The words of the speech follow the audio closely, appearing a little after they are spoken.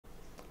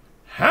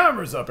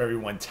Hammers up,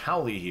 everyone.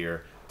 Towley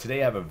here. Today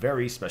I have a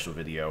very special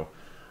video.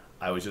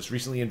 I was just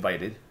recently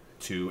invited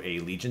to a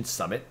Legion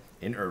summit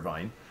in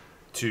Irvine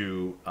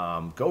to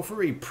go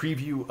for a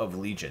preview of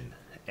Legion.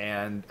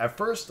 And at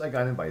first I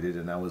got invited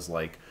and I was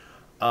like,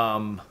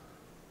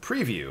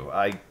 preview?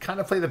 I kind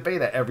of play the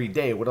beta every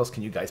day. What else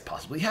can you guys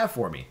possibly have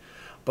for me?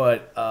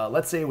 But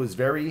let's say it was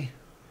very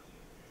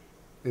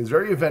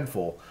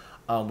eventful.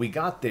 We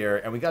got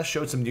there and we got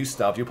showed some new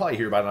stuff. You'll probably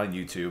hear about it on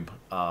YouTube.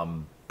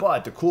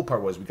 But the cool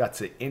part was we got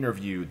to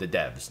interview the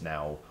devs.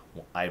 Now,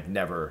 I've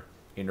never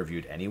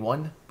interviewed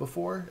anyone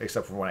before,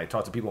 except for when I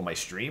talk to people on my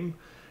stream,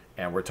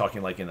 and we're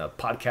talking like in a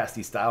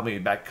podcasty style. Maybe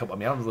back a couple. I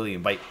mean, I don't really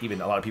invite even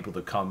a lot of people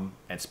to come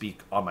and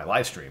speak on my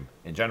live stream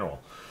in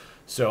general.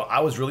 So I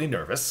was really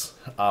nervous.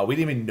 We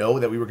didn't even know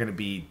that we were going to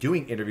be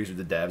doing interviews with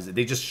the devs.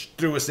 They just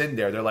threw us in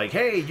there. They're like,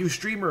 "Hey, you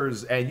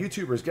streamers and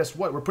YouTubers, guess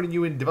what? We're putting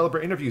you in developer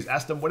interviews.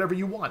 Ask them whatever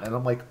you want." And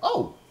I'm like,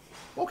 "Oh,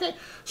 okay."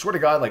 Swear to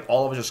God, like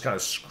all of us just kind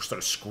of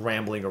started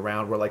scrambling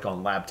around. We're like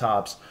on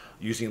laptops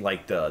using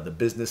like the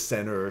business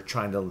center,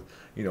 trying to,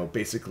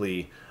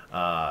 basically,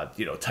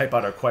 type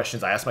out our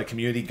questions. I asked my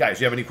community, guys,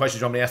 do you have any questions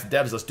you want me to ask the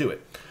devs? Let's do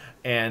it.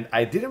 And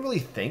I didn't really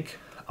think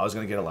I was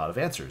going to get a lot of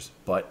answers,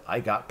 but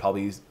I got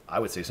probably, I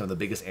would say, some of the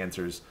biggest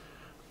answers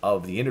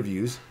of the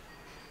interviews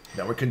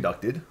that were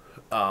conducted.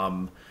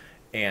 And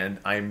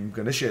I'm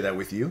going to share that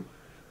with you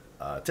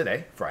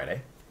today,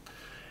 Friday.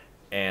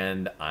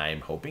 And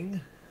I'm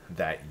hoping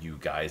that you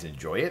guys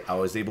enjoy it. I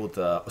was able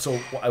to, so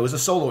it was a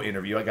solo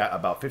interview. I got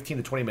about 15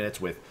 to 20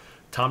 minutes with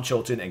Tom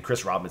Chilton and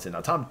Chris Robinson.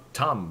 Now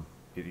Tom,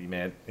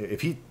 man,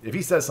 if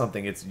he says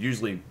something, it's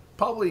usually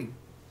probably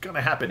gonna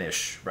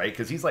happen-ish, right?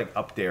 Because he's like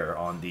up there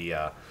on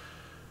the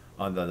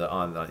on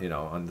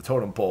the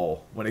totem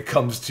pole when it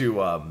comes to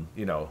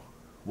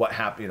what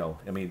happened.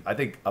 I mean, I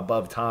think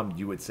above Tom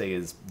you would say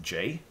is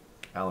Jay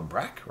Alan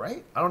Brack,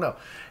 right? I don't know.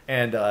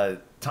 And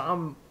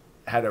Tom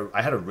I had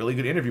a really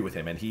good interview with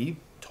him, and he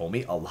told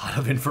me a lot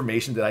of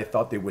information that I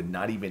thought they would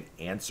not even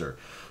answer.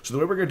 So the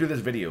way we're going to do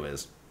this video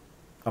is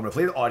I'm going to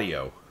play the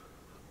audio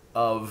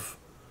of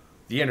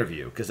the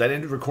interview, because I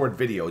didn't record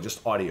video,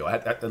 just audio.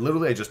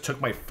 I just took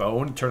my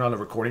phone, turned on the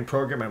recording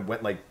program, and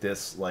went like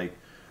this, like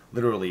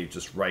literally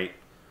just right,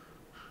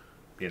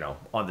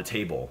 on the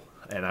table.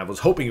 And I was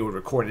hoping it would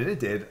record it. It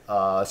did.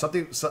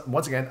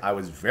 Once again, I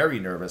was very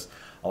nervous.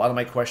 A lot of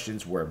my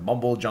questions were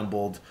mumble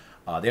jumbled.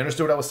 They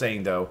understood what I was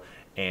saying, though.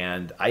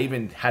 And I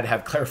even had to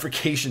have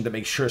clarification to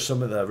make sure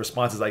some of the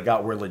responses I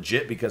got were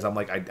legit, because I'm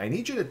like, I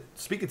need you to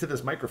speak into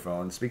this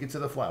microphone, speak into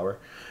the flower,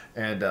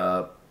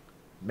 and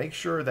make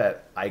sure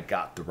that I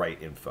got the right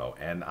info.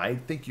 And I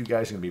think you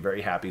guys are going to be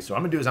very happy. So what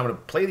I'm going to do is I'm going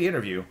to play the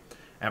interview.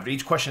 After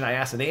each question I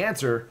ask and they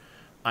answer,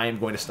 I am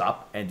going to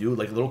stop and do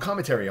like a little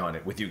commentary on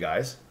it with you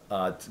guys.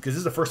 Because this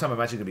is the first time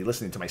I'm actually going to be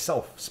listening to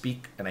myself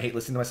speak. And I hate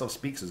listening to myself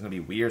speak, so it's going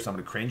to be weird, so I'm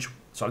going to cringe.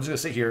 So I'm just going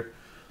to sit here,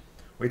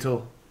 wait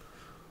till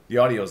the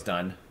audio's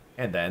done,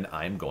 and then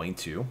I'm going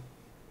to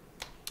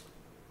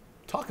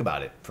talk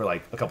about it for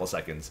like a couple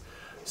seconds.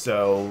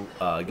 So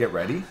get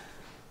ready.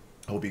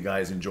 Hope you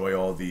guys enjoy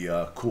all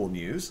the cool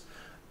news.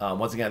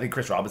 Once again, I think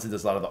Chris Robinson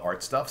does a lot of the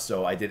art stuff,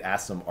 so I did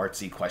ask some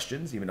artsy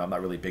questions, even though I'm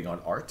not really big on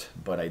art.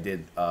 But I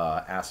did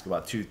ask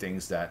about two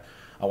things that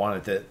I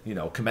wanted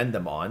to, commend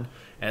them on,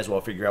 and as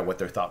well figure out what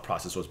their thought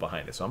process was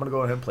behind it. So I'm going to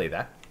go ahead and play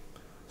that.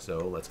 So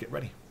let's get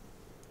ready.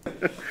 All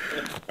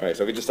right,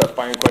 so we can just start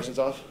firing questions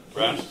off?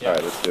 Right. Yeah. All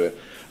right, let's do it.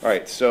 All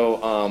right,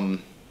 so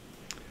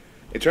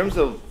in terms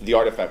of the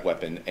artifact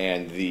weapon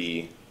and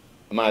the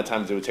amount of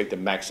times it would take to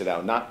max it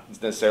out, not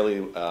necessarily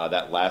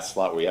that last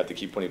slot where you have to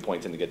keep putting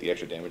points in to get the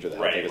extra damage or the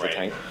health take as a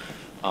tank.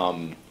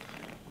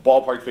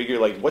 Ballpark figure,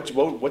 like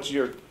what's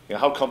your,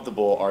 how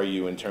comfortable are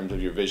you in terms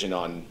of your vision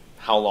on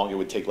how long it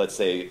would take, let's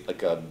say,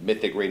 like a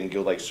mythic raiding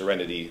guild like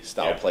Serenity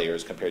style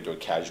players compared to a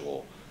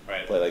casual?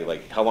 Right. Play,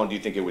 like how long do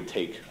you think it would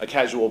take a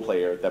casual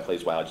player that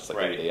plays WoW just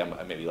like every day,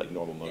 maybe like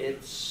normal mode?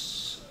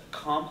 It's a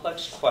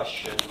complex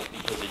question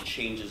because it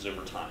changes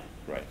over time.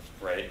 Right.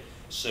 Right.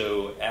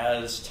 So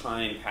as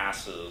time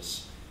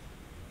passes,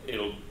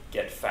 it'll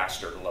get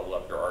faster to level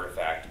up your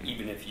artifact,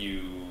 even if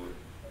you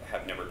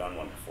have never done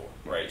one before.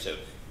 Right. So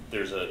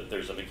there's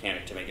a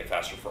mechanic to make it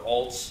faster for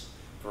alts,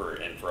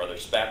 and for other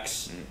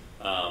specs.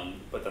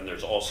 But then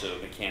there's also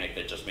a mechanic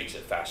that just makes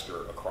it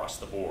faster across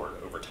the board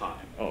over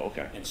time. Oh,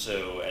 okay. And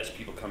so as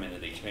people come into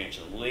the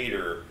expansion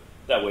later,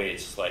 that way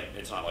it's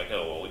not like,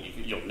 oh, well,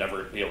 you'll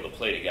never be able to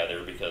play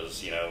together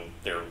because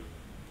their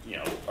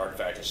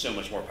artifact is so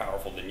much more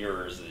powerful than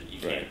yours that you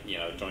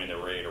can't join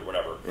their raid or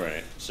whatever.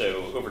 Right.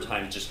 So over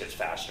time it just gets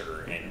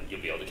faster and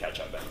you'll be able to catch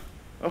up better.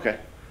 Okay.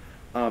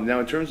 Now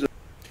in terms of,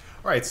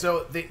 all right,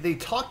 so they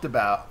talked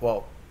about,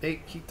 well, he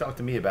talked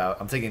to me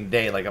about, I'm thinking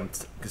they, like I'm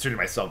considering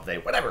myself they,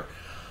 whatever.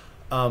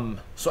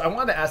 So I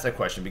wanted to ask that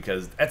question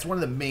because that's one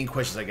of the main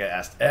questions I get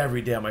asked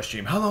every day on my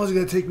stream. How long is it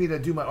going to take me to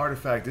do my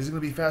artifact? Is it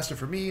going to be faster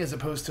for me as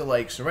opposed to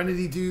like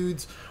Serenity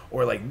dudes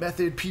or like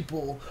Method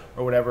people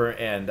or whatever?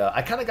 And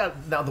I kind of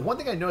got, now the one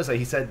thing I noticed that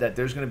he said that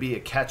there's going to be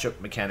a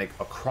catch-up mechanic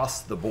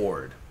across the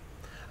board.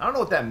 I don't know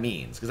what that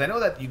means because I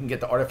know that you can get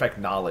the artifact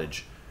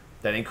knowledge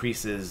that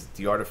increases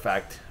the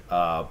artifact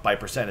by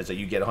percentage. That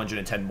you get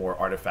 110 more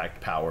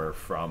artifact power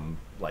from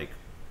like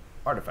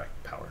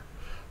artifact power,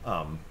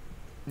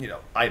 you know,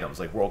 items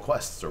like world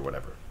quests or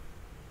whatever.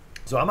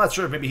 So I'm not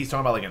sure if maybe he's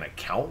talking about like an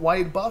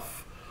account-wide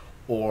buff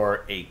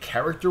or a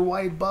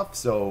character-wide buff.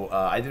 So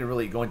I didn't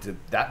really go into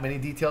that many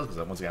details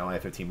because once again I only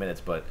have 15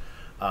 minutes. But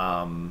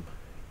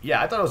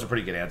yeah, I thought it was a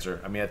pretty good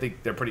answer. I mean, I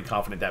think they're pretty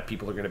confident that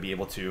people are going to be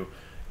able to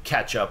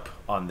catch up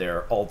on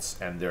their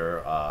ults and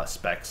their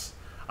specs.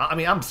 I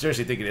mean, I'm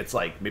seriously thinking it's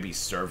like maybe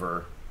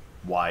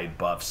server-wide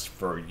buffs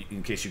for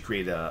in case you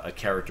create a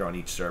character on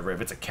each server.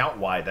 If it's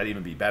account-wide, that'd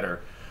even be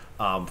better.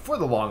 For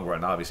the long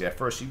run, obviously. At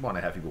first, you want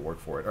to have people work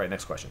for it. All right,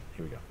 next question.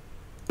 Here we go.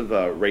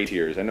 Raid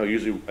tiers. I know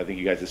usually I think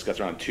you guys discuss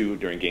around 2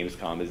 during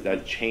Gamescom. Is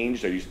that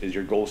changed? Is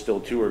your goal still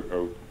 2,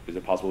 or is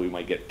it possible we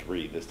might get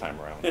 3 this time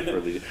around?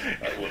 Well,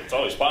 it's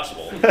always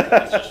possible.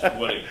 It's just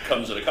what it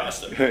comes at a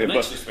cost of the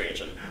next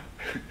expansion.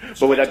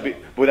 But would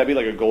that be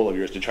like a goal of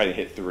yours to try to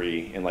hit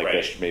 3 in like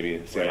this maybe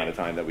the same amount of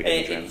time that we have?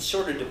 It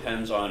sort of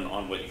depends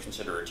on what you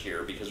consider a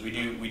tier, because we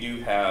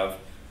do have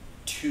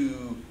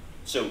 2.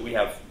 So we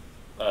have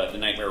the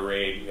Nightmare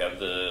raid, we have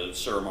the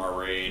Suramar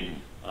raid,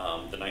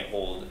 the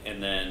Nighthold,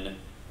 and then.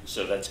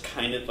 So that's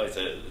kind of like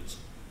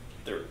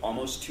they're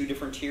almost 2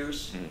 different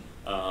tiers,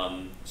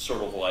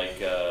 sort of like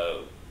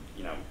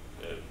you know,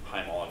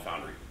 High Mall and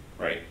Foundry,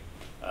 right?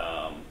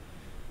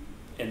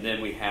 And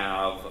then we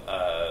have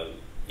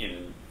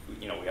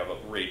we have a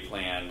raid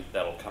plan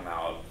that'll come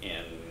out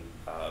in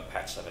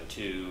patch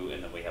 7.2,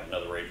 and then we have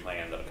another raid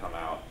plan that'll come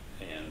out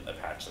in a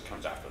patch that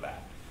comes after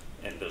that,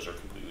 and those are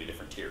completely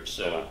different tiers.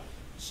 So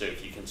so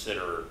if you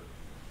consider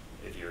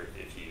if you're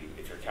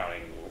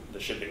counting the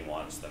shipping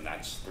ones, then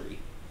that's 3.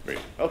 Great.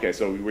 Okay,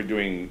 so we're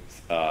doing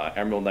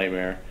Emerald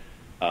Nightmare,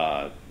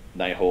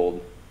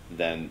 Nighthold,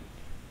 then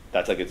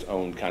that's like its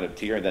own kind of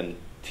tier, and then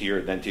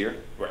tier.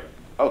 Right.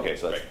 Okay,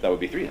 so that would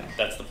be 3 then.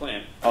 That's the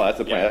plan. Oh, that's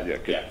the plan. Yeah,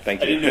 good. Yeah.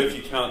 Thank you. I didn't know if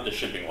you count the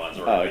shipping ones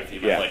or if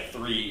you meant like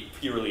 3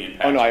 purely in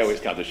patches. Oh no, I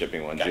always count the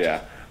shipping ones. Gotcha.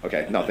 Yeah.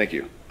 Okay. No, thank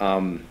you.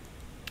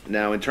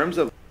 Now in terms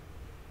of.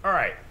 All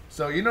right.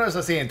 So you notice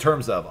I say in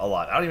terms of a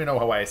lot. I don't even know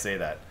why I say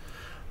that,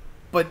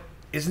 but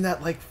isn't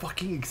that like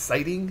fucking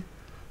exciting?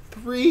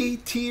 3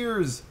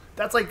 tiers.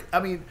 That's like, I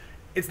mean,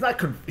 it's not,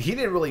 he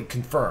didn't really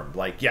confirm,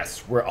 like,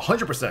 yes, we're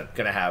 100%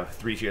 going to have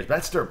 3 tiers. But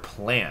that's their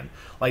plan.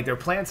 Like, their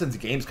plan since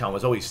Gamescom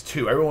was always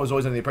 2. Everyone was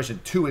always under the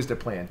impression 2 is the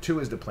plan, 2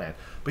 is the plan.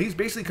 But he's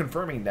basically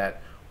confirming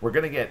that we're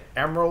going to get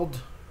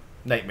Emerald,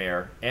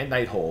 Nightmare, and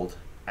Nighthold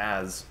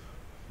as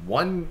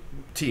 1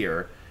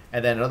 tier,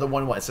 and then another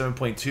one,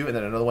 7.2, and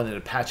then another one in a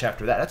patch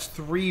after that. That's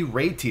 3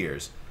 raid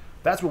tiers.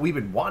 That's what we've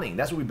been wanting.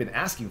 That's what we've been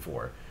asking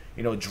for.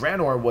 You know,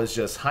 Draenor was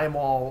just High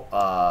Mall,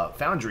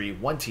 Foundry,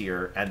 1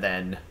 tier, and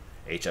then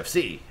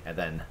HFC, and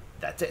then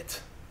that's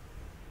it.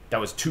 That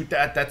was 2.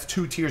 That's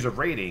 2 tiers of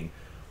raiding,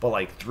 but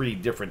like 3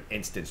 different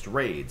instanced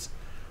raids.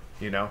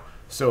 You know,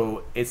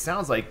 so it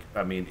sounds like,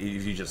 I mean,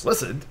 if you just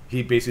listened,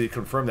 he basically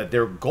confirmed that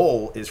their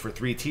goal is for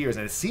 3 tiers,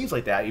 and it seems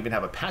like that even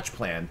have a patch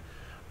plan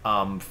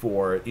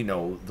for, you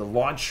know, the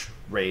launch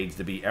raids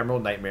to be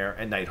Emerald, Nightmare,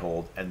 and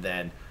Nighthold, and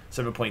then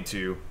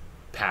 7.2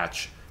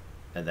 patch,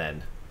 and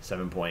then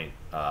 7.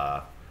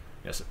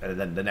 Yes, and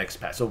then the next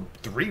patch. So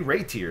 3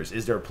 raid tiers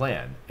is their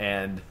plan,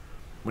 and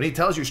when he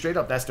tells you straight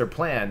up that's their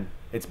plan,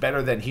 it's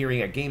better than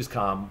hearing at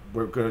Gamescom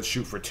we're going to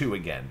shoot for 2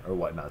 again or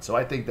whatnot. So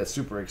I think that's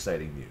super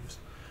exciting news.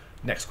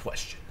 Next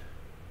question.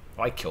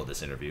 Oh, I killed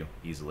this interview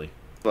easily.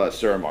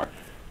 Suramar.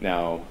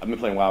 Now, I've been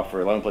playing WoW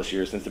for 11 plus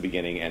years since the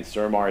beginning, and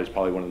Suramar is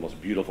probably one of the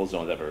most beautiful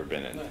zones I've ever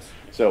been in. Nice.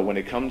 So when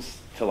it comes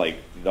to like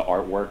the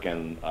artwork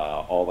and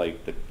all like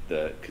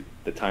the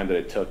time that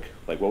it took,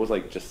 like what was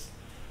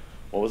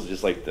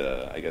just like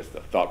the, I guess,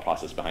 the thought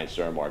process behind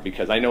Suramar?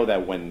 Because I know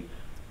that when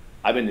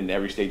I've been in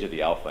every stage of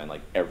the alpha, and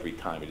like every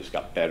time it just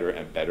got better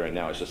and better, and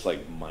now it's just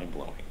like mind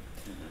blowing.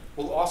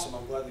 Well, awesome.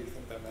 I'm glad that you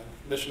think that, man.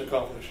 Mission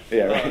accomplished.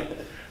 Yeah, right.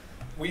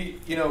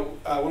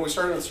 When we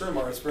started on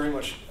Suramar, it's very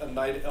much a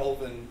Night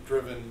Elven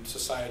driven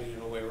society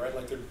in a way, right?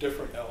 Like they're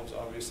different elves,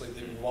 obviously.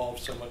 They've evolved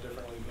somewhat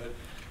differently, but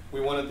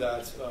we wanted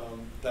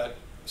that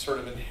sort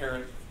of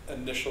inherent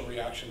initial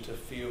reaction to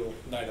feel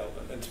Night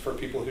Elven, and for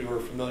people who are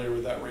familiar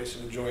with that race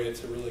and enjoy it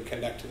to really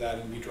connect to that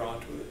and be drawn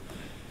to it.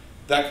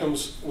 That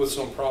comes with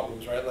some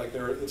problems, right? Like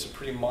it's a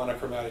pretty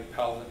monochromatic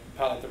palette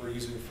that we're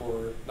using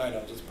for Night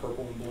Elves. It's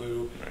purple and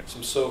blue, right,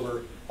 some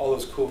silver, all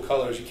those cool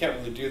colors. You can't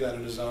really do that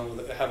in a zone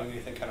without having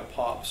anything kind of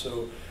pop.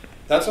 So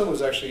that zone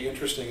was actually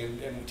interesting,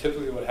 and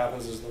typically what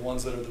happens is the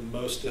ones that are the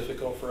most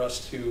difficult for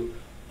us to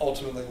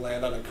ultimately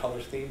land on a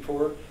color theme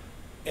for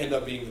end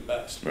up being the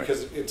best, right,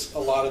 because it's a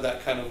lot of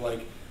that kind of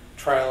like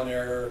trial and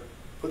error,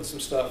 putting some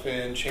stuff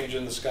in,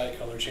 changing the sky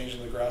color,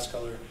 changing the grass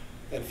color,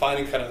 and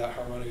finding kind of that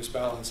harmonious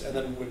balance. And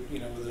then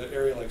with an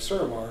area like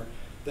Suramar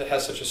that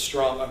has such a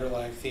strong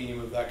underlying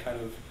theme of that kind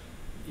of,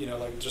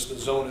 like just the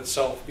zone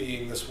itself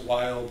being this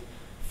wild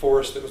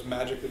forest that was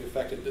magically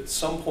affected at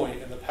some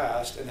point in the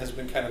past and has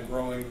been kind of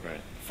growing,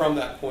 right, from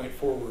that point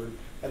forward.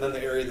 And then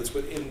the area that's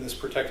within this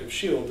protective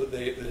shield that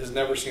has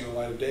never seen the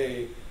light of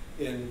day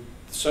in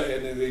so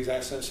in the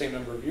exact same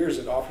number of years,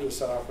 it offers us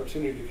that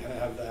opportunity to kind of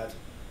have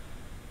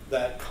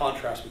that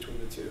contrast between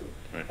the two.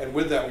 Right. And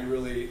with that, we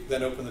really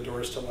then open the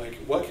doors to like,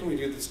 what can we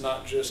do that's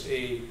not just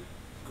a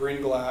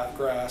green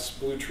grass,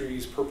 blue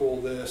trees, purple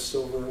this,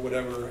 silver,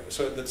 whatever,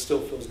 so that still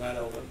feels night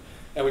elven.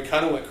 And we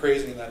kind of went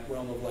crazy in that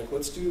realm of like,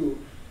 let's do,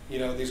 you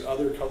know, this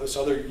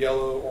other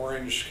yellow,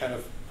 orange kind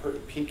of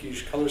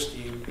pinkish color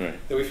scheme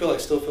that we feel like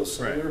still feels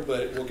similar,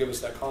 but it will give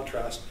us that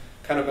contrast,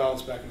 kind of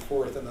balance back and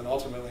forth, and then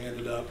ultimately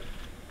ended up,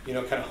 you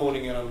know, kind of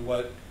honing in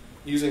on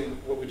using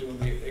what we do in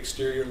the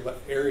exterior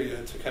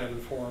area to kind of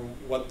inform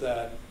what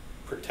that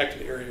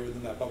protected area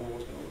within that bubble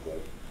was going to look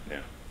like.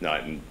 Yeah. No,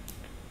 and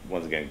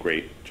once again,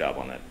 great job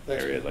on that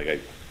area. Man. Like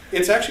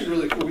it's actually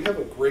really cool. We have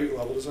a great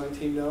level design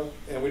team now,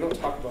 and we don't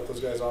talk about those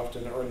guys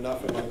often or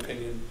enough, in my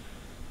opinion,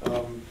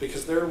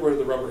 because they're where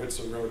the rubber hits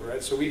the road,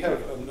 right? So we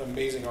have an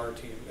amazing art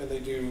team, and they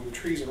do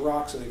trees and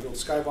rocks, and they build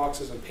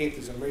skyboxes and paint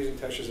these amazing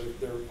textures.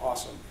 They're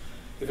awesome.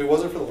 If it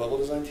wasn't for the level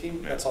design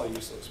team, that's all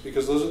useless,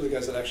 because those are the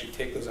guys that actually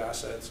take those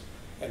assets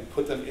and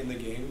put them in the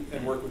game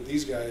and work with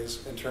these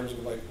guys in terms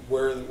of like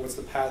what's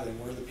the pathing,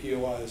 where are the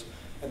POIs,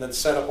 and then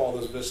set up all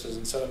those vistas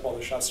and set up all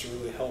the shots to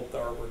really help the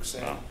artwork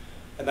sing. Wow.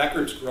 And that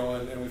group's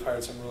growing, and we've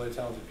hired some really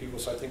talented people,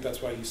 so I think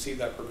that's why you see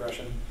that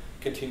progression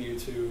continue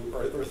to,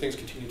 or things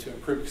continue to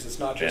improve, because it's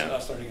not just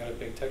us learning how to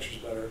paint textures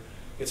better,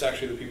 it's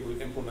actually the people who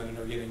implement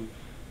it are getting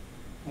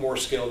more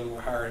skilled, and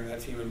we're hiring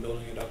that team and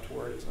building it up to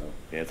where it is now.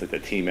 Yeah, it's like the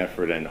team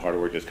effort and hard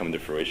work just coming to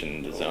fruition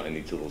in the zone, in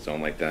each little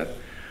zone like that. Yeah.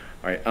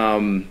 All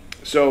right.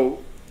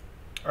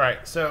 All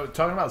right, so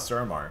talking about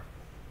Suramar,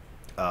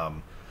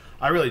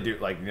 I really do,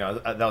 like, you know,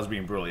 that was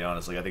being brutally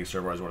honest. Like, I think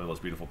Suramar is one of the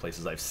most beautiful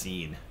places I've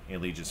seen in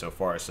Legion so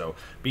far. So,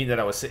 being that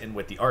I was sitting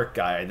with the art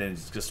guy, I then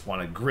just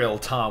want to grill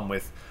Tom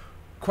with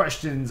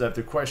questions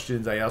after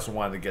questions. I also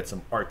wanted to get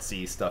some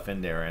artsy stuff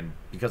in there, and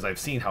because I've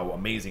seen how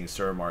amazing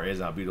Suramar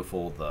is, how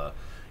beautiful the,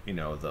 you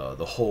know,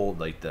 the whole,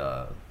 like,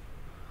 the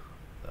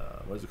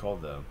what is it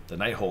called, the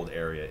Nighthold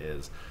area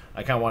is.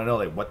 I kind of want to know,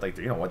 like, what, like,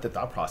 you know, what the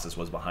thought process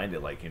was behind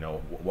it. Like, you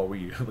know, what were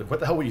you, like, what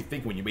the hell were you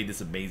thinking when you made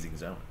this amazing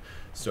zone?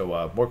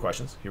 So, more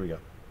questions. Here we go.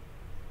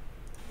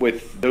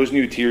 With those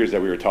new tiers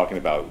that we were talking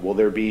about, will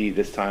there be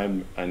this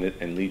time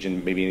in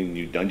Legion maybe any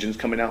new dungeons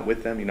coming out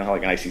with them? You know how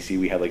like in ICC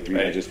we had like 3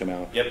 dungeons come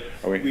out? Yep.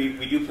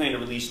 We do plan to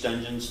release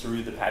dungeons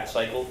through the patch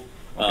cycle.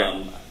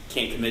 Okay.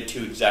 Can't commit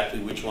to exactly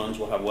which ones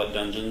will have what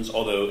dungeons,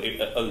 although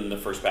other than the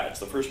first patch.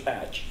 The first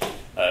patch,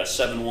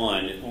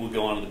 7.1, will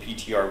go on to the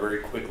PTR very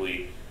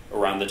quickly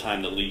around the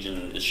time that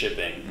Legion is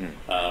shipping,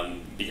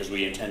 because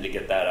we intend to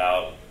get that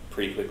out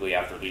pretty quickly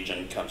after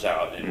Legion comes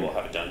out, and we'll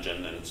have a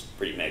dungeon, and it's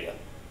pretty mega.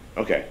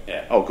 Okay.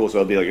 Yeah. Oh, cool. So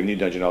it'll be like a new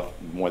dungeon off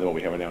more than what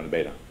we have right now in the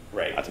beta.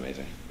 Right. That's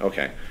amazing.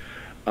 Okay.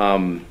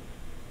 And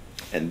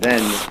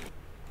then...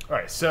 All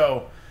right,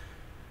 so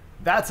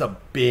that's a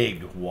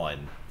big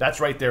one. That's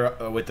right there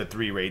with the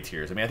 3 raid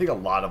tiers. I mean, I think a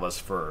lot of us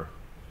for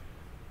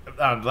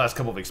the last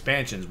couple of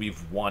expansions,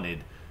 we've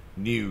wanted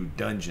new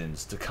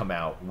dungeons to come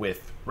out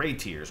with raid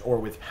tiers or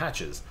with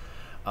patches.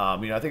 You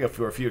know, I think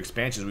for a few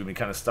expansions, we've been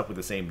kind of stuck with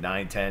the same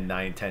 9-10,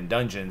 9-10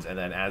 dungeons, and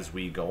then as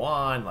we go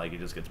on, like, it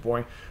just gets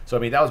boring. So, I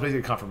mean, that was basically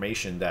a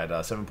confirmation that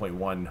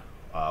 7.1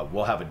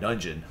 will have a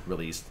dungeon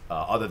released,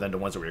 other than the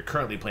ones that we're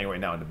currently playing right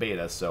now in the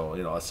beta. So,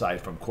 you know,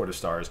 aside from Quarter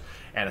Stars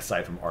and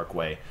aside from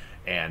Arcway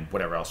and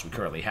whatever else we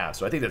currently have.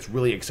 So I think that's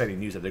really exciting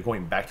news that they're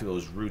going back to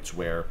those roots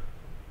where,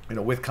 you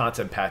know, with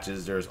content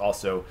patches, there's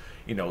also,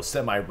 you know,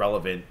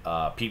 semi-relevant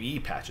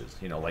PvE patches,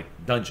 you know, like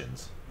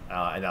dungeons.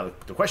 And now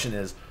the question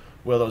is,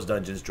 will those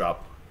dungeons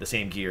drop the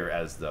same gear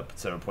as the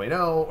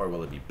 7.0, or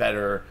will it be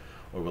better,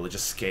 or will it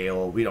just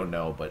scale? We don't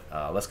know, but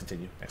let's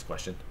continue. Next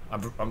question.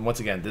 I'm once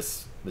again,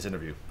 this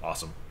interview,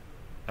 awesome.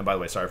 And by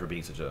the way, sorry for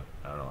being such a,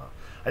 I don't know.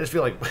 I just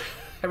feel like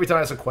every time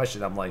I ask a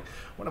question, I'm like,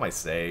 what am I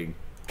saying?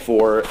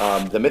 For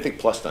the Mythic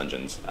Plus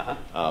dungeons,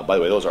 by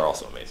the way, those are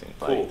also amazing.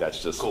 Cool. Like,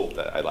 that's just cool.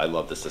 I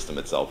love the system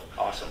itself.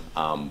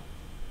 Awesome.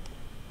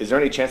 Is there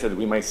any chance that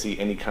we might see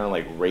any kind of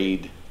like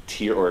raid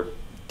tier or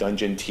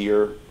dungeon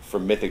tier for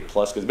Mythic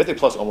Plus? Because Mythic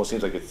Plus almost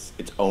seems like it's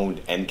its own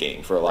end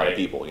game for a lot of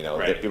people. You know,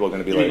 that people are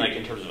going to be you like, mean like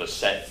in terms of a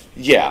set.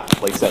 Yeah,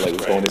 like set like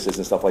with bonuses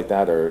and stuff like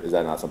that, or is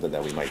that not something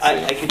that we might see?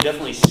 I could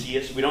definitely see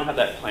us. We don't have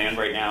that planned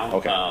right now.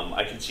 Okay.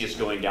 I could see us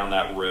going down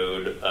that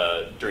road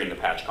during the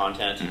patch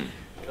content.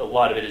 A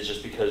lot of it is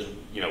just because,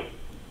 you know,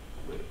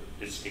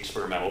 it's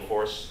experimental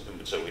for us,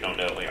 so we don't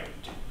know. You know,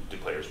 do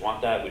players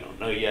want that? We don't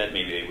know yet.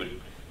 Maybe they would.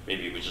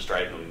 Maybe it would just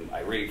drive them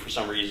irate for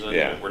some reason.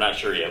 Yeah. We're not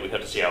sure yet. We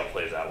have to see how it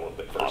plays out a little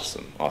bit first.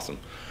 Awesome.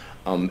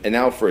 And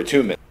now for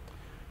Attunement.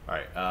 All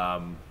right,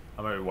 I'm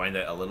going to rewind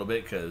that a little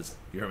bit because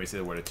you heard me say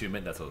the word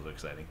attunement. That's what was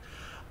exciting.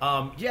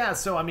 Yeah,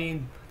 so, I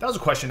mean, that was a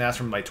question asked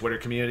from my Twitter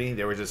community.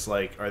 They were just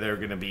like, are there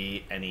going to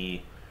be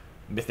any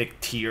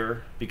Mythic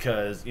tier?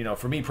 Because, you know,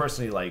 for me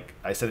personally, like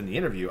I said in the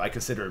interview, I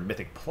consider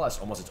Mythic Plus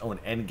almost its own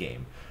end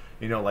game.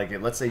 You know, like,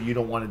 let's say you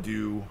don't want to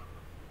do,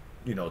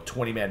 you know,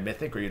 20-man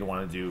Mythic, or you don't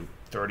want to do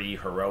 30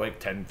 heroic,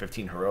 10,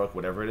 15 heroic,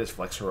 whatever it is,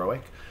 flex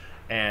heroic,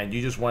 and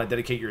you just want to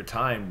dedicate your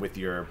time with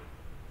your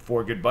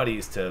 4 good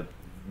buddies to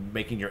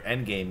making your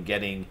end game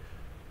getting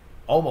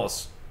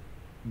almost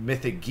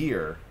mythic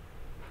gear.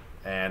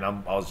 And I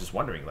was just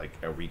wondering, like,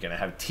 are we going to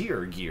have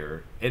tier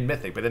gear in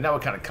Mythic? But then that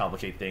would kind of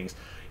complicate things.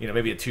 You know,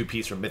 maybe a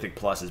 2-piece from Mythic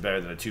Plus is better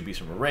than a 2-piece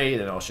from a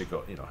Raid, and all should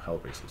go, you know, hell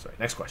races. Right,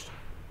 next question.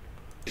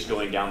 Is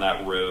going down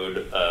that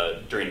road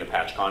during the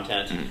patch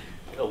content.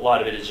 A lot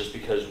of it is just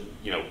because,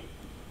 you know,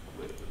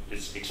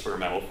 it's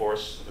experimental for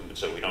us,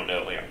 so we don't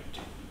know, you know,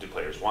 do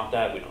players want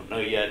that? We don't know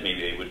yet.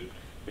 Maybe it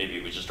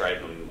would just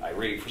drive them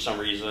irate for some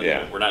reason.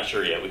 Yeah. We're not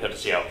sure yet. We have to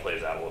see how it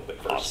plays out a little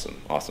bit first.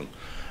 Awesome.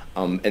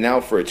 And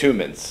now for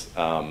attunements.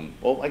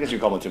 Well, I guess you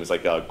call them attunements,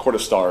 like Court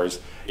of Stars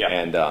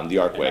and the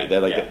Arcway.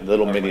 They're like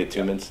little mini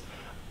attunements.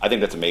 I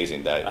think that's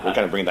amazing that we're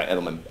kind of bringing that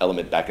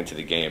element back into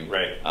the game.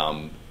 Right.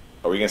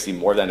 Are we going to see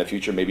more of that in the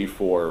future, maybe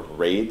for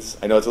raids?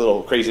 I know it's a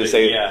little crazy to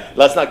say,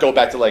 let's not go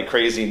back to like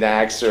Crazy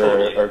Nax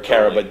or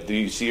Kara, but do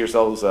you see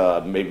yourselves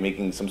maybe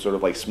making some sort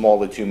of like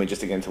small attunement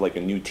just to get into like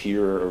a new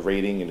tier of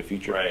raiding in the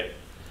future? Right.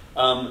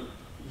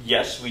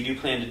 Yes, we do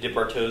plan to dip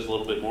our toes a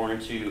little bit more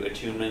into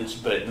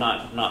attunements, but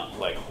not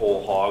like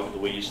whole hog the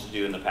way we used to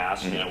do in the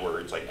past, you know, where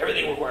it's like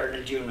everything required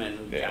an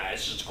attunement. Yeah,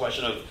 it's just a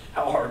question of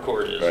how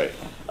hardcore it is. Right.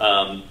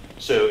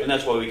 And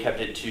that's why we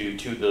kept it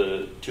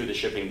to the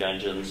shipping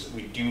dungeons.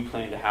 We do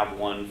plan to have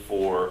one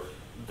for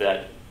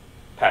that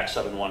patch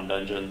 7.1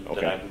 dungeon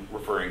that I'm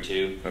referring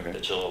to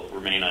that shall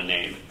remain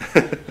unnamed.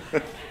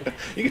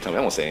 You can tell me,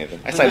 I won't say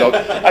anything.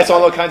 I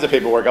saw all kinds of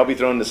paperwork. I'll be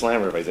thrown in the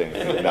slammer if I say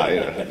anything. No, you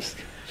know, just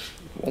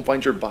won't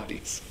find your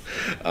bodies.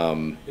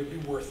 It'd be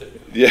worth it.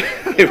 Yeah,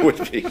 it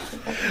would be.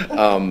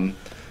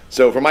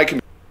 So for my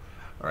community.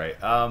 All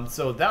right,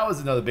 so that was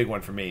another big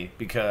one for me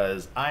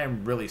because I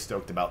am really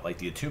stoked about like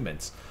the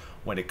attunements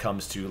when it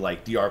comes to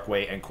like the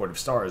Arcway and Court of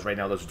Stars. Right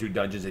now, those are 2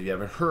 dungeons that you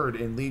haven't heard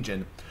in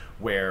Legion.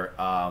 Where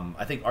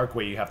I think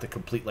Arcway you have to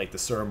complete like the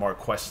Suramar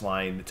quest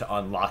line to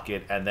unlock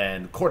it, and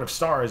then Court of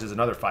Stars is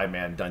another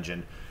 5-man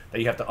dungeon that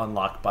you have to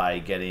unlock by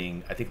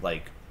getting, I think,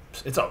 like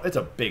it's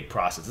a big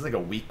process. It's like a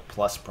week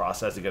plus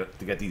process to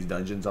get these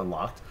dungeons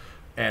unlocked,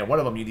 and one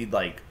of them you need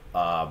like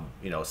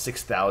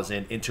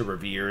 6,000 into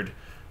revered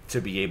to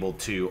be able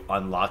to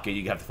unlock it.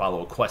 You have to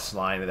follow a quest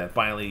line, and then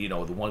finally, you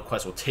know, the one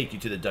quest will take you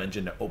to the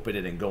dungeon to open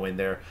it and go in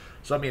there.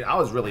 So I mean, I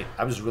was really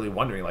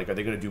wondering, like, are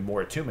they going to do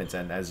more attunements?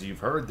 And as you've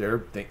heard, they're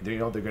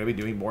going to be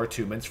doing more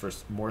attunements for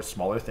more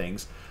smaller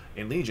things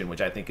in Legion,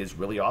 which I think is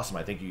really awesome.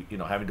 I think you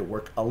know having to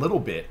work a little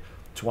bit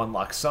to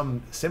unlock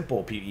some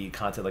simple PvE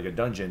content like a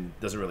dungeon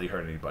doesn't really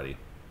hurt anybody.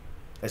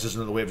 It's just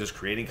another way of just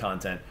creating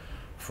content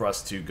for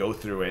us to go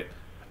through it,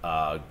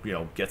 you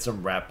know, get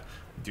some rep,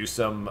 do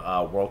some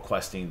world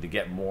questing to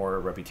get more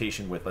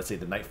reputation with, let's say,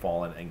 the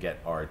Nightfall and get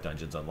our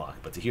dungeons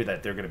unlocked. But to hear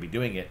that they're going to be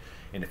doing it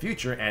in the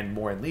future and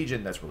more in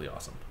Legion, that's really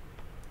awesome.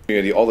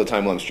 All the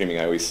time while I'm streaming,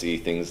 I always see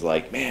things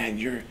like, man,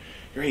 your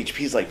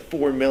HP is like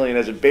 4 million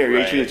as a bear.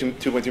 Your HP is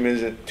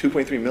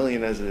 2.3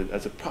 million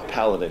as a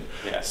paladin.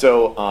 Yeah.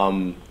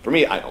 So for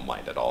me, I don't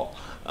mind at all.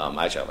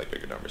 Actually, I like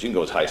bigger numbers. You can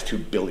go as high as 2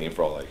 billion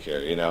for all I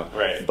care, you know.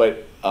 Right.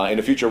 But in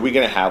the future, we're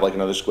gonna have like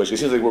another Squish. It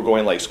seems like we're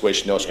going like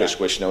Squish, no Squish,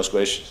 Squish, no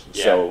Squish.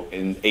 Yeah. So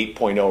in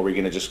 8.0, we're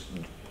gonna just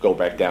go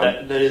back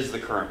down. That is the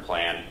current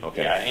plan.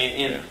 Okay. Yeah,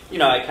 and you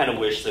know, I kind of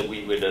wish that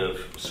we would have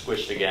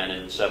squished again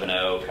in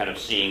 7.0, kind of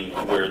seeing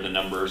where the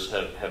numbers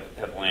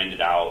have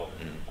landed out.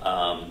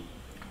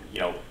 You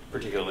know,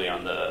 particularly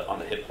on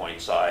the hit point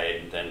side.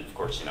 And then, of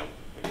course, you know,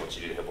 once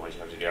you do the hit points,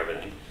 you have to do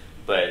everything.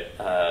 But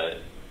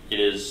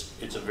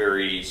it's a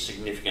very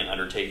significant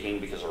undertaking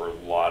because there are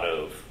a lot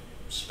of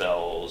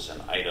spells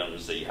and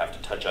items that you have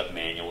to touch up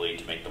manually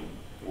to make them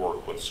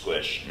work with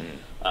Squish.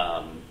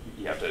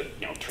 You have to,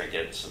 you know,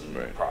 trinkets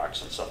and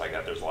procs and stuff like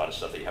that. There's a lot of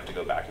stuff that you have to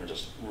go back and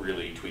just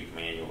really tweak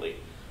manually,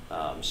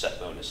 set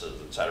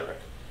bonuses, etc.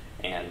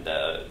 And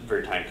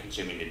very time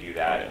consuming to do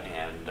that.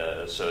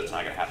 And so it's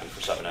not going to happen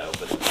for 7.0,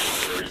 but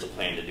there is a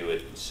plan to do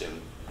it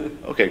soon.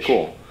 Okay,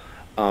 cool.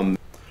 All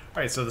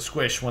right, so the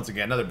Squish, once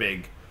again, another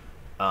big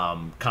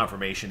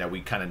confirmation that we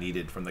kind of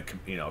needed from the,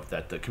 you know,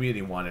 that the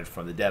community wanted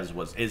from the devs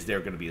was, is there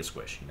going to be a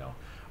Squish? You know,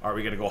 are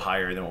we going to go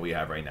higher than what we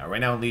have right now?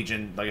 Right now in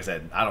Legion, like I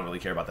said, I don't really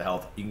care about the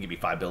health. You can give me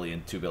 5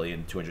 billion, 2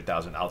 billion,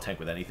 200,000. I'll tank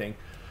with anything.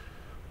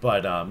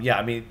 But yeah,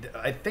 I mean,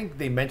 I think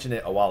they mentioned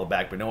it a while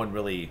back, but no one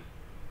really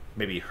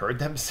maybe heard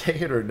them say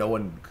it, or no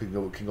one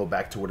can go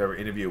back to whatever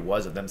interview it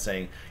was of them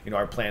saying, you know,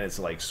 our plan is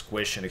to like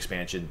squish an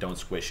expansion, don't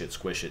squish it,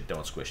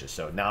 don't squish it.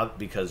 So now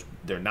because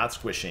they're not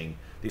squishing,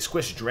 they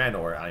squish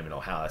Draenor, I don't even know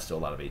how, that's still a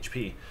lot of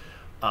HP.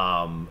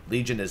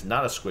 Legion is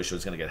not a squish, so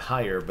it's going to get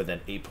higher, but then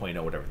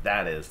 8.0, whatever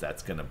that is,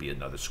 that's going to be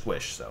another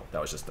squish. So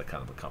that was just the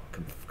kind of a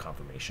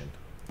confirmation.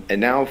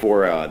 And now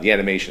for the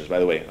animations, by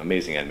the way,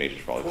 amazing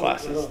animations for all the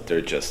classes.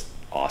 They're just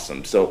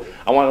awesome. So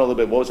I want to know a little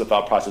bit, what was the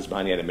thought process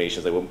behind the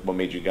animations? Like, what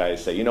made you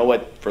guys say, you know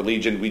what, for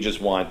Legion, we just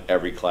want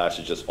every class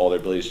to just, all their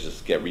abilities to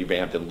just get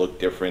revamped and look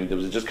different? It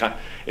was just kind of,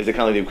 is it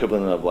kind of like the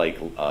equivalent of like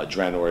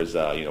Draenor's,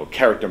 you know,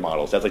 character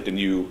models? That's like the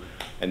new,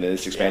 and then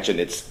this expansion,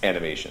 it's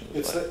animation.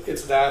 It's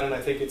that, and I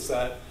think it's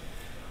that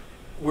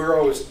we're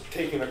always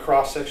taking a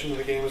cross section of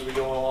the game as we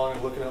go along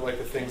and looking at like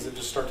the things that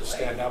just start to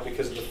stand out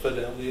because of the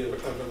fidelity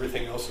of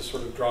everything else is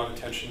sort of drawing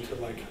attention to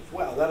like,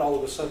 wow, that all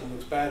of a sudden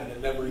looks bad and it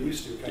never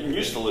used to. It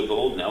used to look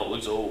old, now it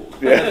looks old.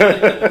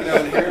 Yeah. You know,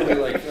 inherently,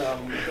 like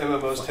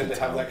MMOs tend to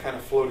have that kind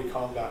of floaty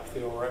combat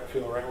feel, right?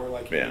 Where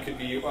like you could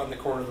be on the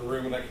corner of the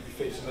room and I could be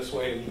facing this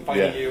way and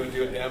fighting you and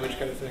doing damage,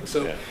 kind of thing.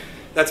 So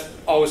that's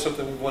always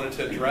something we wanted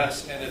to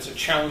address, and it's a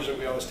challenge that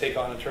we always take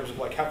on in terms of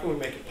like how can we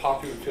make it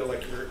pop you and feel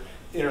like you're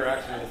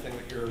interacting with the thing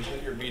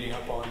that you're beating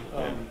up on.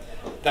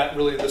 That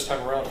really this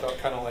time around felt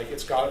kind of like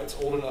it's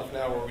old enough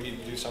now where we need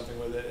to do something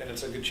with it, and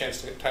it's a good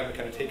time to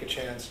kind of take a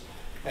chance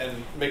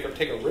and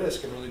take a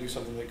risk and really do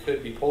something that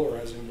could be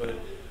polarizing. But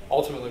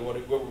ultimately, what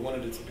we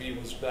wanted it to be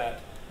was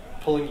that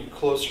pulling you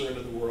closer into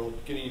the world,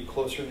 getting you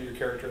closer into your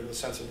character in the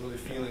sense of really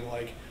feeling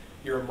like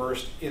you're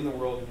immersed in the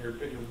world and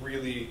you're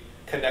really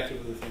connected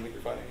with the thing that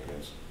you're fighting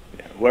against.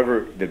 Yeah,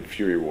 whoever did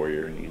Fury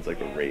Warrior needs like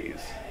a raise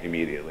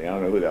immediately. I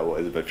don't know who that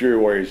was, but Fury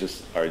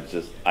Warriors are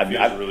just.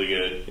 It's really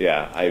good.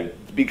 Yeah,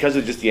 because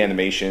of just the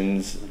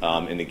animations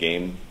in the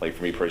game. Like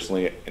for me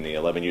personally, in the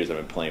 11 years I've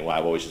been playing,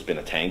 I've always just been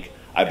a tank.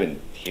 I've been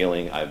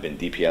healing, I've been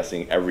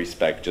DPSing every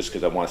spec just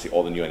because I want to see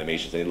all the new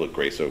animations. They look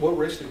great. So what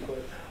race do you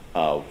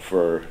play?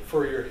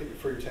 For your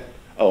tank.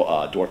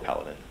 Dwarf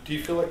Paladin. Do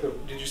you feel like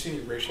did you see any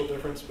racial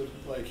difference? But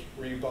like,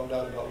 were you bummed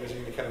out about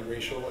losing any kind of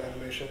racial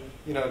animation?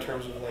 You know, in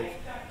terms of like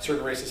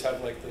certain races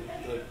have like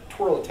the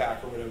twirl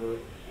attack or whatever.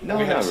 No,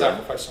 we had not to really.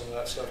 sacrifice some of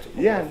that stuff.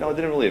 No, it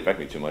didn't really affect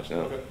me too much.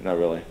 No, Okay. not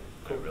really.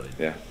 Cool. Really.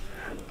 Yeah.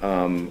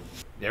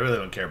 Yeah, I really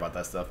don't care about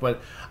that stuff.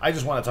 But I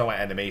just want to talk about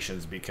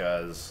animations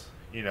because,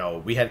 you know,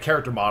 we had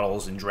character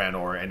models in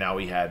Draenor, and now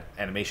we had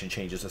animation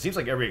changes. It seems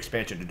like every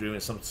expansion they're doing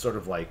some sort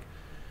of like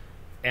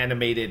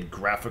animated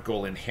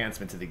graphical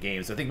enhancement to the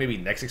game. So I think maybe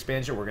next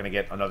expansion we're going to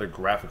get another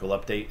graphical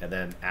update, and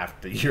then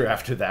after the year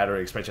after that or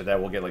expansion that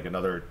we'll get like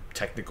another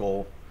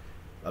technical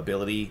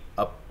ability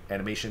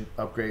animation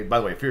upgrade. By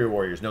the way, Fury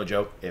Warriors, no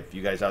joke. If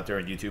you guys out there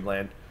in YouTube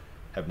land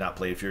have not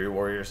played Fury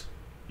Warriors,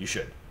 you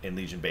should in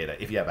Legion Beta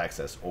if you have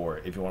access, or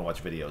if you want to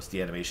watch videos.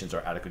 The animations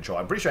are out of control.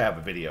 I'm pretty sure I have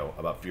a video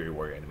about Fury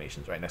Warrior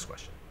animations. Right, next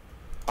question.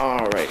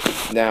 All right.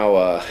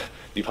 Now,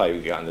 you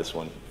probably gotten this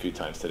one a few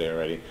times today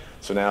already.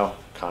 So now,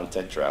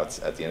 content droughts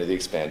at the end of the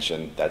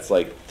expansion. That's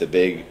like the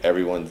big,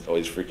 everyone's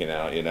always freaking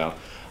out, you know.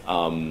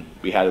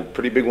 We had a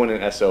pretty big one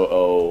in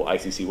SOO.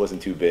 ICC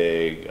wasn't too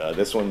big.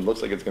 This one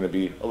looks like it's going to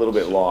be a little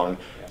bit long.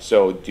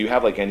 So do you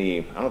have like any,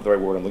 I don't know if the right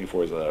word I'm looking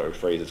for is a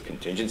phrase is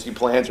contingency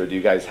plans, or do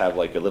you guys have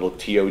like a little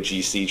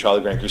TOGC, Trial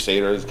of Grand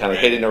Crusaders, kind of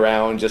hidden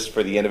around just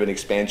for the end of an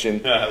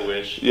expansion? I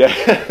wish. Yeah.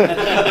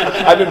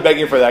 I've been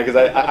begging for that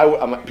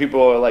because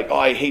people are like, oh,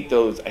 I hate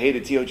those. I hate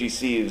a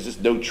TOGC. It's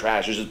just no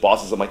trash. There's just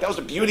bosses. I'm like, that was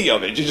the beauty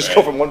of it. You just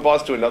go from one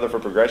boss to another for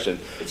progression.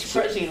 It's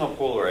surprising how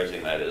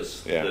polarizing that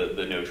is, Yeah.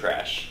 the no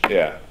trash.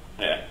 Yeah.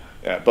 Yeah.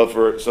 Yeah,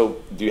 but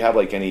so do you have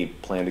like any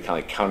plan to kind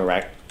of like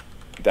counteract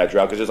that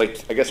drought? Because there's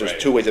like, I guess there's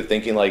two ways of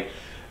thinking. Like,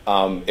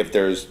 if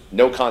there's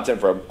no content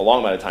for a long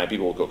amount of time,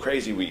 people will go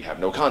crazy. We have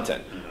no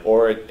content. Mm-hmm.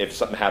 Or if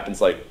something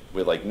happens like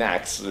with like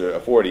Nax or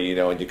 40, you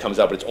know, and it comes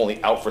out, but it's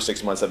only out for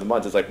 6 months, 7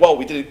 months. It's like, well,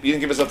 you didn't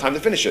give us enough time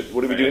to finish it.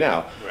 What do we do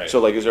now? Right. So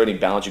like, is there any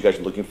balance you guys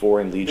are looking for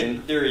in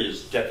Legion? There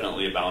is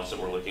definitely a balance that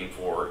we're looking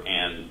for,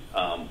 and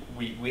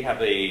we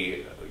have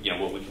a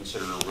what we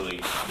consider a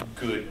really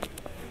good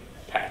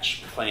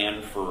patch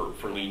plan for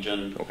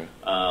Legion. Okay.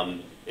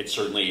 It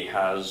certainly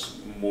has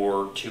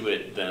more to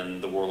it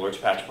than the Warlords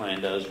patch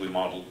plan does. We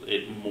modeled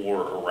it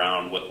more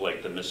around what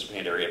like the Mists of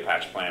Pandaria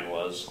patch plan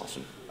was.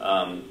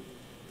 Awesome.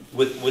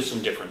 With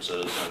some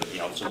differences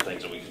and some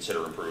things that we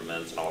consider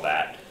improvements and all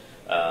that.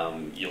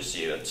 You'll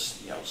see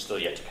that's still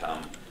yet to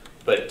come.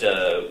 But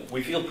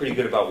we feel pretty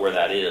good about where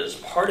that is.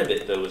 Part of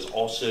it though is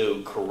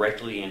also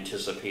correctly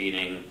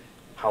anticipating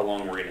how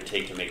long we're going to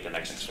take to make the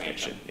next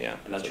expansion. Yeah.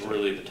 And that's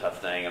really the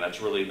tough thing, and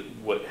that's really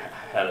what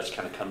had us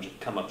kind of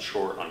come up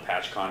short on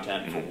patch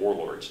content for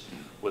Warlords,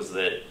 was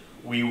that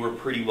we were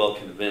pretty well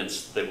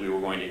convinced that we were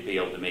going to be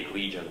able to make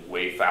Legion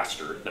way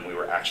faster than we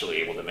were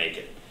actually able to make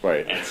it.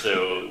 Right. And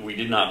so we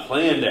did not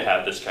plan to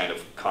have this kind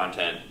of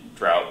content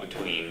drought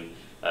between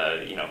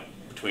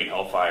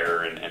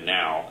Hellfire and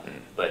now,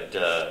 but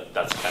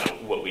that's kind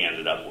of what we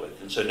ended up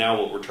with. And so now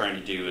what we're trying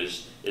to do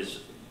is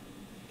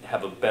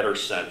have a better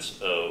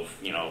sense of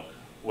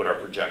what our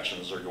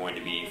projections are going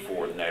to be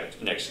for the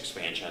next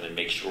expansion, and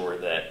make sure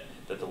that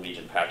the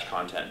Legion patch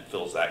content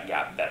fills that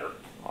gap better.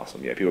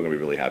 Awesome. Yeah, people are gonna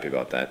be really happy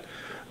about that.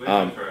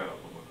 One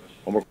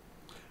more question.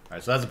 All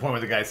right, so that's the point where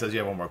the guy says,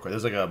 "Yeah, one more question."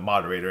 There's like a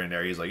moderator in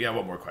there. He's like, "Yeah,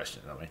 one more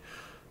question."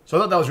 So I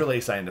thought that was really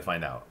exciting to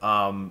find out.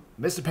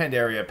 Mr.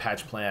 Pandaria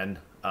patch plan.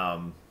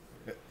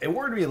 It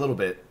worried me a little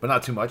bit, but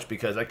not too much,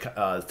 because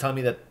telling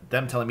me that the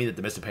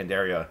Mr.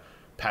 Pandaria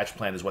patch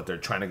plan is what they're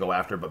trying to go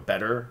after, but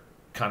better,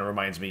 kind of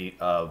reminds me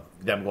of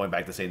them going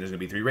back to saying there's going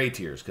to be 3 raid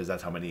tiers, because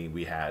that's how many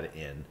we had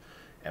in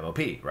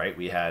MOP, right?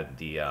 We had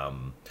the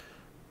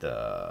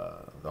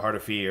Heart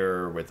of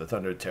Fear with the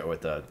Thunder,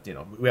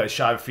 we had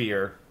Shot of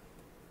Fear,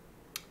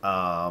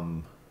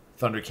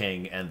 Thunder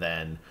King, and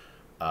then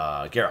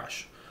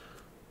Garrosh.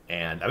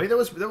 And I mean,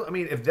 I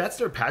mean, if that's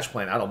their patch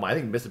plan, I don't mind. I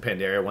think Mr.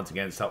 Pandaria, once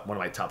again, is one of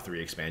my top 3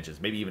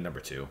 expansions, maybe even number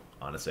 2.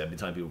 Honestly, I've been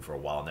telling people for a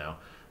while now.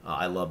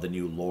 I love the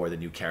new lore, the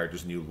new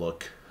characters, new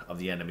look of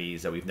the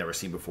enemies that we've never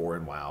seen before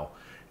in WoW.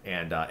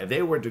 And if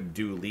they were to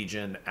do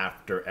Legion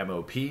after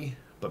MOP,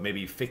 but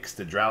maybe fix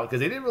the drought, because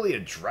they didn't really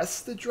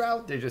address the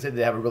drought. They just said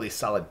they have a really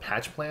solid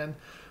patch plan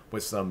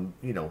with some,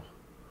 you know,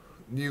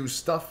 new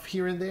stuff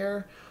here and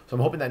there. So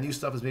I'm hoping that new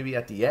stuff is maybe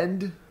at the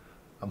end.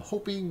 I'm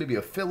hoping maybe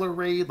a filler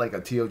raid like a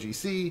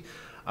TOGC.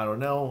 I don't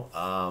know,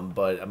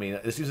 but I mean,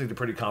 it seems like they're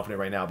pretty confident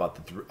right now about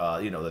the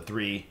you know, the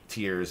 3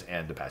 tiers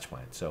and the patch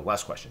plan. So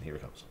last question, here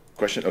it comes.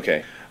 Question,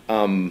 okay.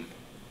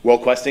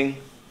 World questing,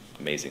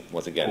 amazing.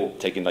 Once again, Cool.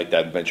 taking like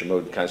that adventure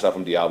mode kind of stuff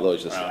from Diablo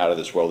is just out of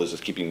this world. Is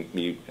just keeping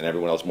me and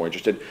everyone else more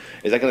interested.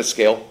 Is that going to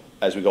scale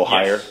as we go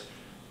higher?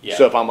 Yeah.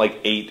 So if I'm like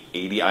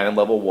 880 item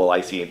level, will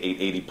I see an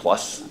 880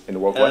 plus in the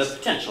world quest?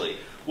 Potentially.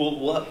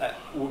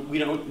 We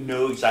don't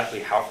know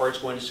exactly how far it's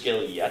going to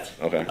scale yet.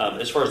 Okay.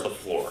 As far as the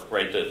floor,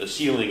 right? The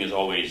ceiling is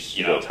always,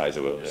 you know, as high as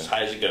it will, as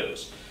high as it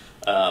goes.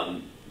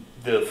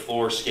 The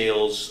floor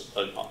scales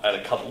at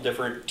a couple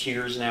different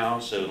tiers now,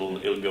 so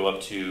it'll go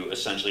up to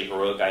essentially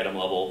heroic item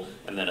level,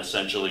 and then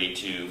essentially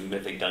to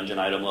mythic dungeon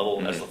item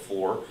level as the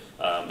floor,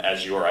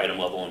 as your item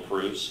level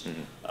improves.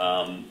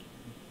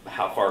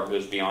 How far it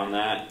goes beyond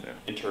that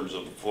in terms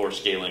of floor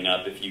scaling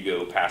up, if you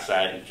go past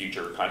that in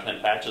future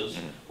content patches,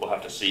 we'll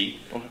have to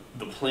see.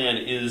 The plan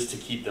is to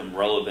keep them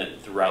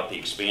relevant throughout the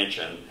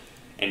expansion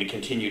and to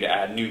continue to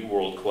add new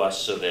world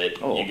quests so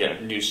that you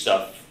get new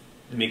stuff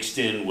mixed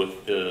in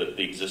with the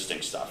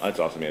existing stuff. That's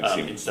awesome. Yeah,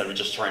 instead of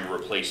just trying to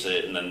replace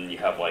it and then you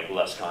have like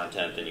less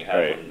content than you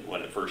had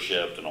when it first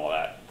shipped and all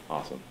that.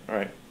 Awesome. All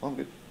right. Well, I'm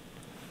good.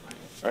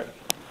 All right.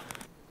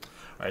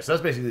 All right, so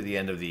that's basically the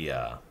end of the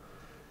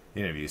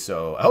interview.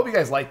 So I hope you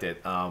guys liked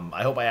it.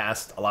 I hope I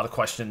asked a lot of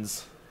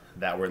questions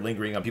that were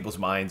lingering on people's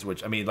minds,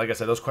 which, I mean, like I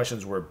said, those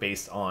questions were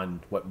based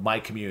on what my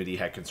community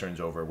had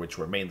concerns over, which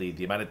were mainly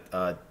the amount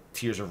of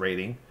tiers of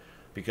rating,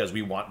 because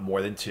we want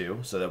more than 2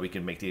 so that we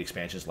can make the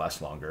expansions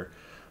last longer.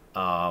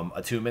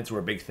 Attunements were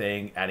a big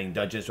thing, adding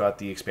dungeons throughout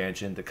the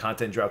expansion. The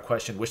content drought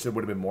question, wish there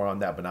would have been more on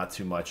that, but not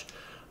too much.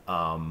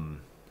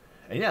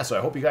 And yeah, so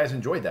I hope you guys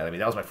enjoyed that. I mean,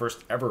 that was my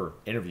first ever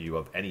interview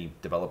of any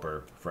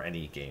developer for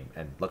any game,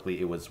 and luckily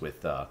it was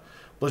with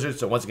Blizzard.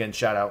 So once again,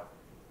 shout out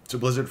to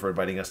Blizzard for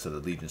inviting us to the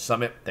Legion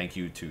Summit. Thank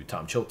you to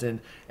Tom Chilton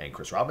and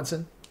Chris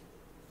Robinson.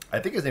 I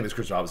think his name is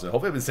Chris Robinson.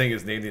 Hopefully I've been saying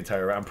his name the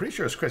entire round. I'm pretty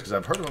sure it's Chris because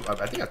I've heard of him.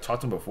 I think I've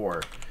talked to him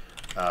before.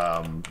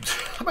 I'm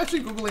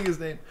actually Googling his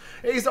name.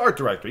 Hey, he's the art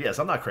director. Yes,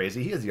 I'm not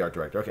crazy. He is the art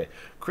director. Okay,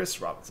 Chris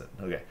Robinson.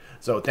 Okay,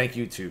 so thank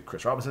you to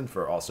Chris Robinson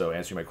for also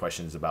answering my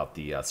questions about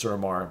the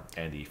Suramar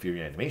and the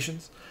Fury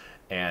animations.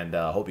 And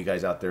hope you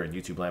guys out there in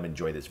YouTube land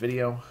enjoy this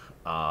video.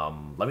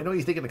 Let me know what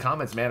you think in the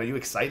comments, man. Are you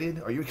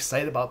excited? Are you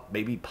excited about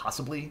maybe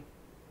possibly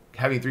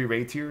having 3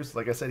 raid tiers?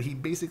 Like I said, he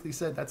basically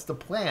said that's the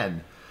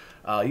plan.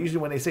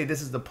 Usually when they say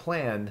this is the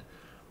plan,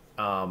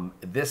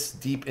 this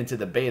deep into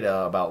the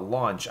beta about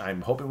launch,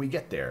 I'm hoping we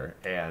get there.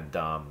 And,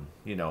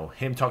 you know,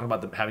 him talking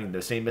about having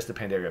the same Mr.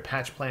 Pandaria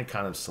patch plan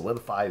kind of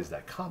solidifies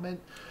that comment.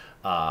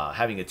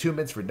 Having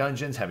attunements for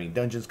dungeons, having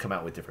dungeons come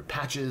out with different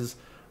patches.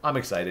 I'm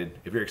excited.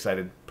 If you're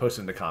excited, post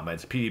in the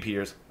comments.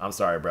 PvPers, I'm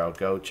sorry, bro.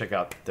 Go check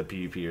out the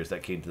PvPers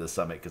that came to the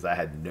summit because I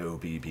had no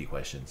PvP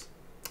questions.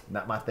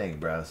 Not my thing,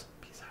 bros.